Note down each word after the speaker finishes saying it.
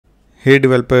Hey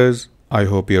developers, I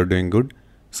hope you're doing good.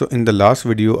 So in the last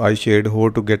video, I shared how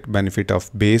to get benefit of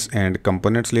base and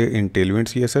components layer in Tailwind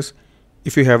CSS.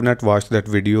 If you have not watched that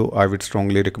video, I would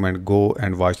strongly recommend go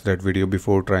and watch that video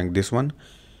before trying this one.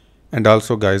 And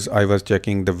also guys, I was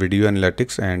checking the video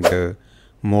analytics and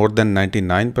more than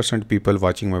 99% people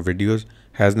watching my videos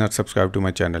has not subscribed to my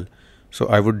channel. So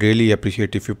I would really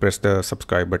appreciate if you press the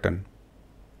subscribe button.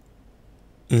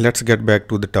 Let's get back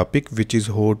to the topic, which is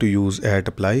how to use add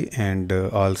apply and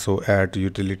also add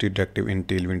utility directive in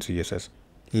Tailwind CSS.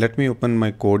 Let me open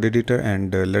my code editor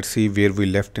and let's see where we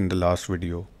left in the last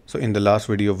video. So in the last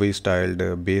video we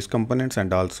styled base components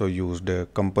and also used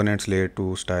components layer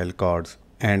to style cards,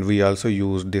 and we also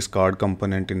used this card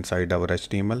component inside our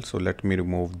HTML. So let me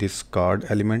remove this card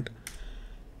element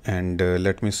and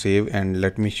let me save and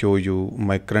let me show you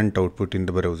my current output in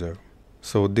the browser.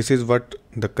 So this is what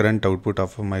the current output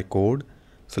of my code.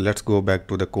 So let's go back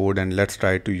to the code and let's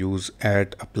try to use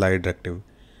add apply directive.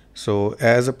 So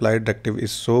as apply directive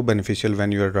is so beneficial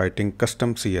when you are writing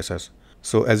custom CSS.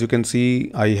 So as you can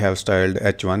see, I have styled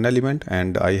h1 element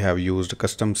and I have used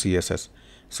custom CSS.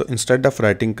 So instead of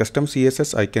writing custom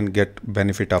CSS, I can get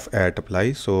benefit of add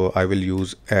apply. So I will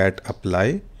use add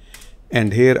apply,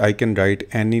 and here I can write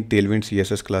any Tailwind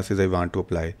CSS classes I want to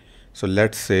apply. So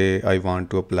let's say I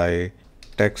want to apply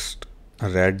text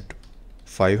red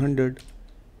 500,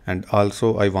 and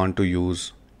also I want to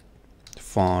use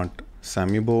font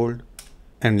semi bold,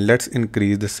 and let's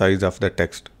increase the size of the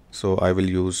text. So I will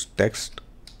use text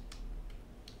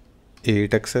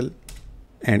 8 XL,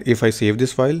 and if I save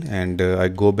this file and I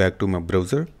go back to my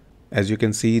browser, as you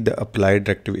can see the apply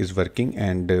directive is working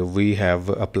and we have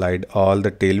applied all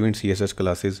the Tailwind CSS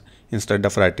classes instead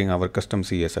of writing our custom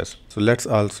CSS. So let's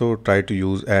also try to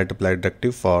use add apply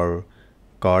directive for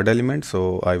card element.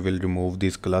 So I will remove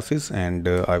these classes and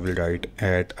I will write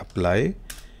add apply,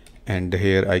 and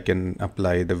here I can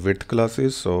apply the width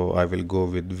classes. So I will go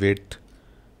with width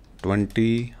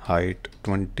 20, height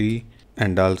 20,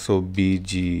 and also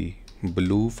BG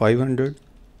blue 500.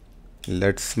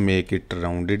 Let's make it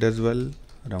rounded as well,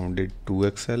 rounded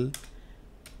 2XL,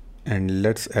 and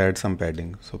let's add some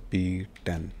padding, so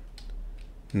P10.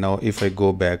 Now if I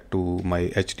go back to my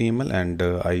HTML and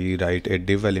I write a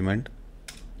div element,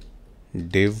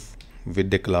 div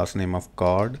with the class name of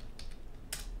card,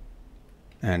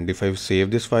 and if I save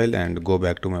this file and go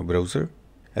back to my browser,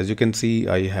 as you can see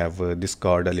I have this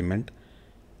card element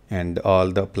and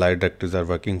all the apply directives are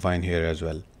working fine here as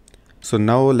well. So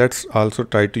now let's also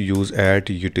try to use add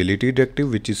utility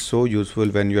directive, which is so useful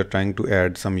when you are trying to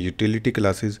add some utility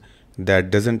classes that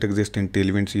doesn't exist in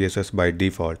Tailwind CSS by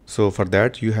default. So for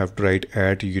that you have to write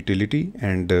add utility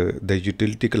and the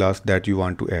utility class that you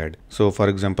want to add. So for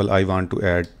example, I want to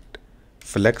add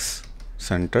flex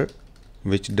center,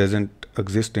 which doesn't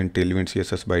exist in Tailwind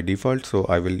CSS by default. So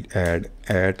I will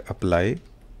add apply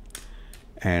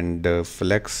and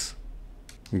flex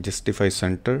justify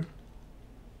center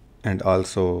and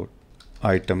also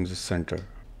items center.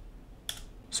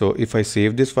 So if I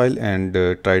save this file and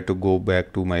try to go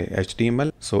back to my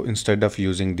HTML, so instead of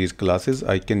using these classes,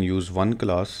 I can use one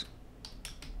class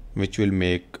which will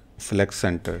make flex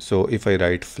center. So if I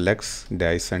write flex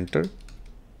dash center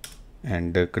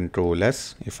and Control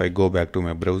S, if I go back to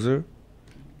my browser,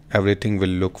 everything will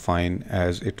look fine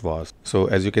as it was. So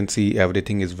as you can see,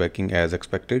 everything is working as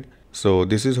expected. So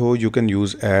this is how you can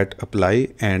use add apply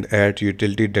and add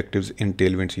utility directives in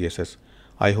Tailwind CSS.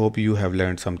 I hope you have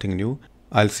learned something new.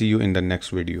 I'll see you in the next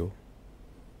video.